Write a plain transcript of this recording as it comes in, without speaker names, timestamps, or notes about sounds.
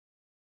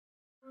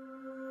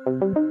Hi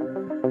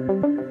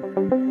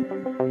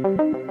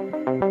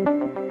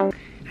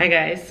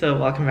guys, so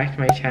welcome back to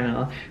my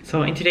channel.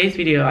 So in today's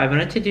video, I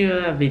wanted to do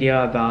a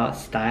video about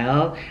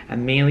style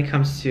and mainly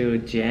comes to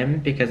gym,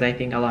 because I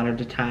think a lot of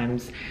the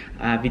times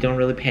we don't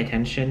really pay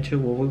attention to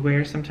what we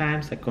wear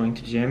sometimes, like going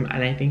to gym,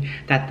 and I think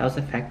that does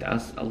affect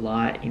us a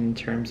lot in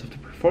terms of the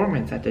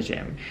performance at the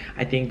gym.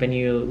 I think when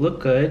you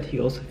look good,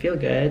 you also feel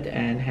good,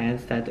 and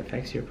hence that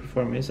affects your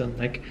performance on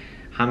like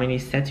how many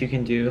sets you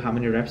can do, how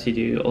many reps you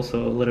do,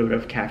 also a little bit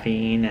of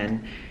caffeine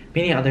and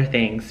many other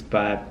things,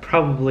 but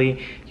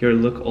probably your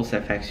look also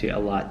affects you a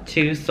lot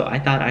too. So I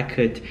thought I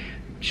could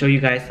show you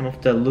guys some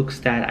of the looks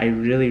that I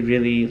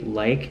really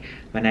like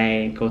when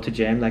I go to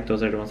gym. Like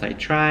those are the ones I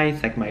try,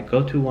 it's like my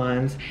go-to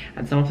ones,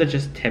 and some of the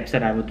just tips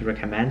that I would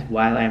recommend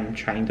while I'm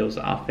trying those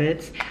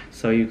outfits,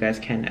 so you guys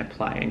can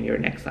apply in your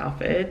next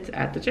outfit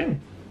at the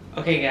gym.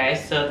 Okay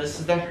guys, so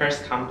this is the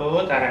first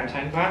combo that I'm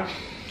talking about.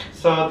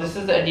 So this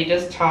is the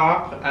Adidas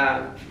top.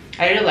 I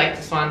really like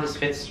this one. This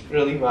fits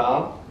really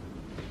well.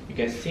 You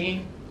guys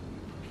see?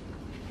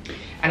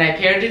 And I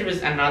paired it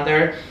with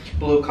another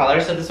blue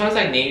color. So this one's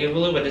like navy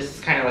blue, but this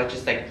is kind of like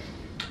just like,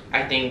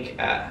 I think,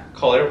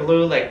 color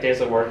blue, like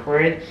there's a word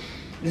for it.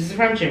 This is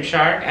from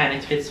Gymshark and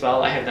it fits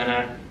well. I have done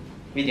a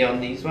video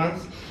on these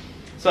ones.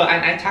 So,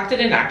 and I tucked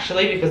it in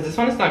actually because this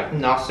one is like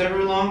not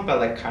super long, but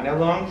like kind of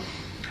long.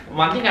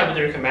 One thing I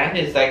would recommend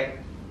is like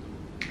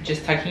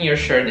just tucking your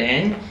shirt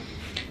in.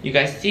 You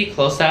guys see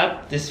close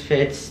up, this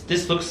fits,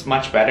 this looks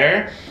much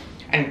better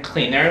and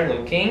cleaner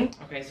looking.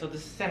 Okay, so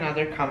this is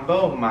another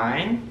combo of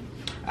mine.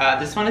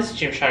 This one is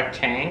Gymshark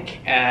Tank,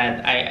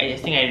 and I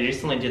think I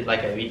recently did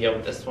like a video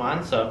with this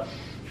one, so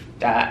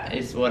that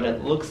is what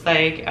it looks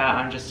like.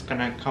 I'm just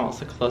gonna come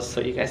also close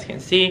so you guys can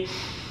see.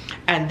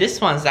 And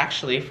this one's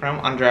actually from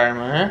Under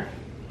Armour.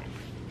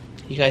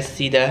 You guys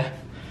see the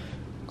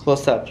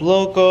close-up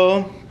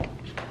logo.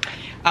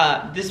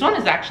 This one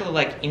is actually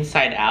like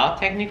inside out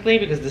technically,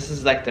 because this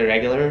is like the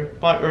regular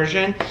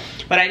version,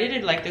 but I did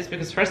it like this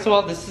because first of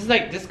all, this is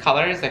like, this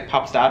color is like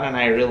pops out and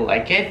I really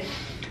like it,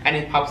 and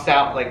it pops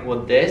out like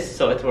with this,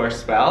 so it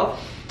works well.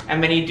 And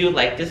when you do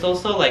like this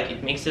also, like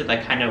it makes it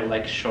like kind of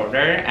like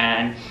shorter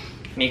and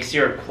makes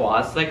your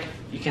quads, like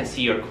you can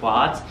see your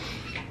quads,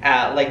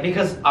 like,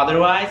 because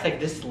otherwise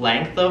like this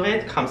length of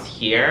it comes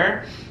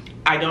here.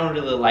 I don't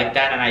really like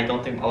that, and I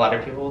don't think a lot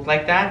of people would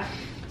like that.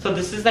 So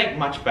this is like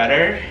much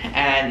better,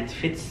 and it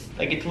fits,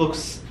 like it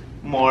looks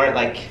more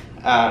like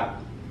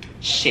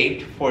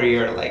shaped for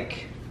your,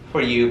 like,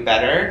 for you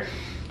better,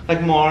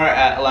 like more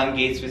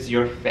elongates with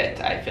your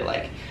fit, I feel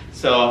like.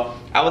 So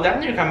I would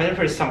definitely recommend it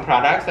for some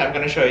products that I'm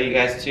gonna show you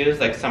guys too, is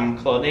like some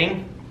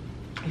clothing.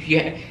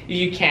 If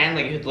you can,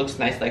 like if it looks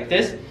nice like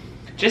this,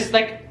 just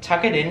like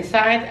tuck it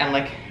inside and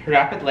like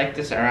wrap it like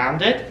this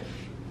around it,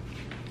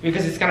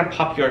 because it's gonna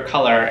pop your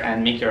color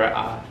and make your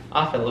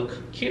outfit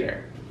look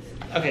cuter.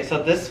 Okay,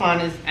 so this one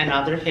is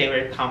another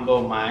favorite combo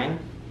of mine.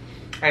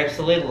 I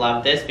absolutely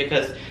love this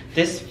because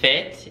this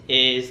fit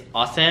is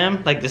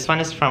awesome. Like this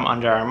one is from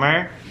Under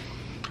Armour.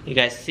 You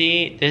guys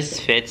see, this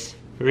fits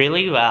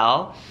really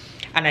well.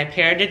 And I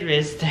paired it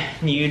with the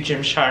new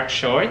Gymshark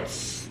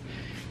shorts.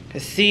 You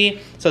see,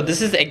 so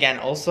this is again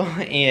also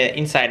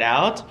inside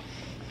out.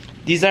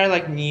 These are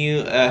like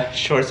new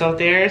shorts of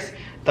theirs.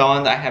 The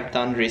one that I have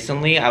done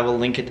recently, I will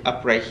link it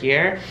up right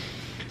here.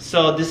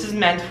 So this is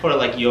meant for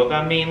like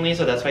yoga mainly,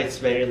 so that's why it's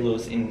very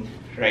loose in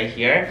right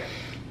here.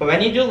 But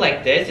when you do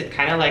like this, it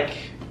kind of like,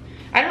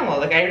 I don't know,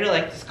 like I really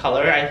like this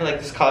color. I feel like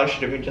this color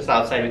should have been just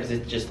outside because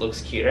it just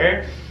looks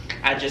cuter.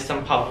 Add just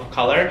some pop of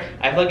color.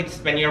 I feel like it's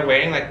when you're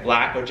wearing like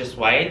black or just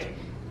white,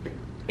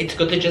 it's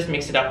good to just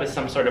mix it up with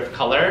some sort of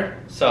color.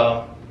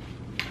 So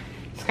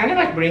it's kind of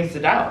like brings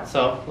it out.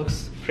 So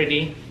looks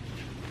pretty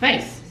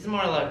nice. This is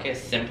more like a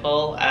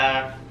simple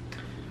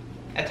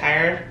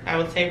attire, I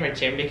would say, for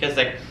gym, because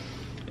like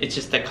it's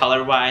just the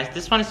color wise.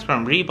 This one is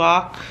from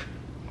Reebok.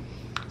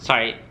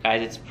 Sorry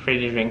guys, it's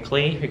pretty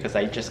wrinkly because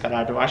I just got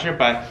out of the washer,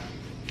 but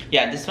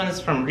yeah, this one is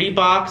from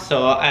Reebok.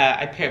 So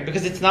I paired,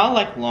 because it's not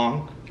like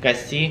long, you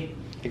guys see,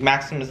 like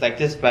maximum is like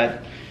this,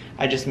 but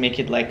I just make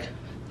it like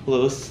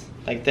loose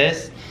like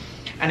this.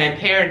 And I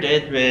paired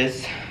it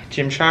with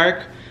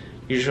Gymshark,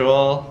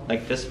 usual,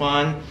 like this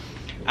one.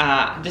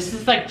 This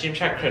is like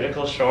Gymshark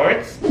Critical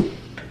shorts.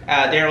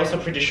 They're also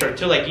pretty short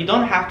too, like you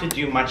don't have to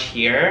do much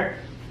here.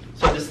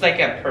 So this is like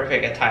a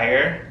perfect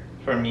attire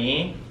for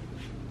me.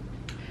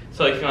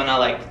 So if you wanna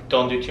like,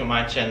 don't do too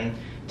much and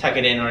tuck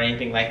it in or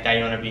anything like that,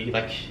 you wanna be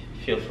like,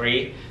 feel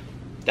free,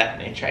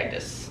 definitely try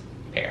this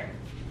pair.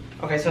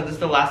 Okay, so this is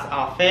the last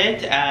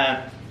outfit.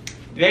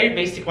 Very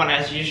basic one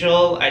as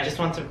usual. I just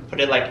want to put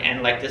it like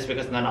end like this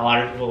because not a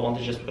lot of people want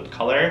to just put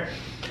color.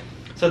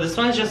 So this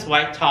one is just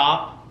white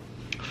top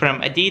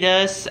from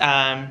Adidas.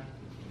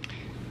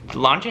 The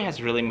laundry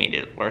has really made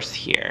it worse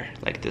here,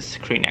 like this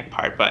crew neck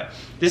part, but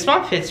this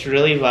one fits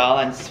really well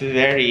and it's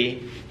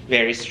very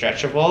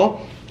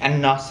stretchable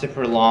and not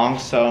super long,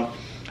 so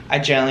I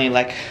generally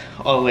like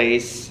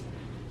always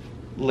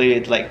leave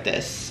it like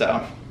this.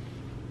 So,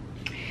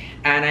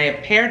 and I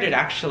paired it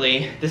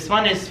actually, this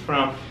one is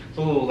from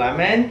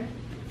Lululemon.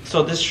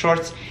 So this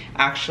shorts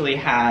actually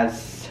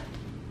has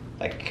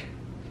like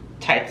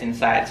tights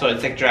inside, so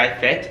it's like dry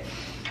fit.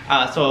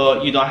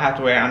 So you don't have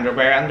to wear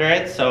underwear under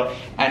it. So,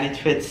 and it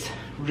fits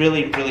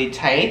really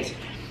tight.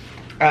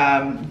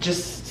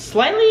 Just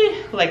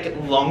slightly like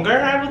longer,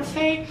 I would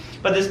say,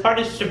 but this part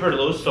is super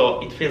loose,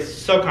 so it feels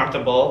so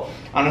comfortable.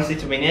 Honestly,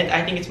 to win it,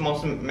 I think it's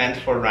mostly meant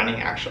for running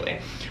actually.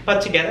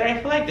 But together, I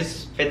feel like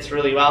this fits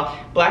really well.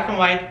 Black and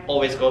white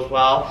always goes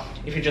well.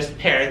 If you just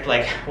pair it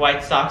like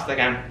white socks, like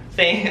I'm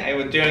saying I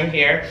was doing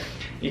here,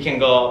 you can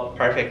go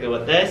perfectly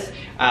with this.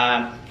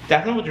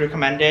 Definitely would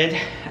recommend it,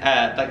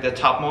 like the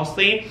top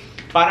mostly.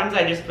 Bottoms,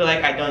 I just feel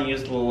like I don't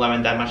use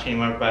Lululemon that much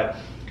anymore, but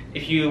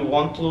if you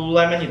want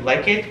Lululemon, you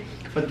like it,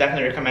 would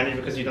definitely recommend it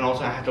because you don't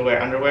also have to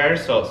wear underwear,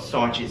 so it's so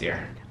much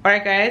easier.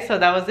 Alright guys, so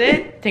that was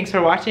it. Thanks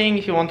for watching.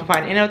 If you want to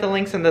find any of the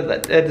links in the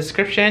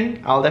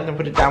description, I'll definitely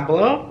put it down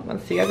below. I'll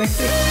see you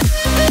guys next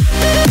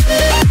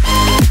week.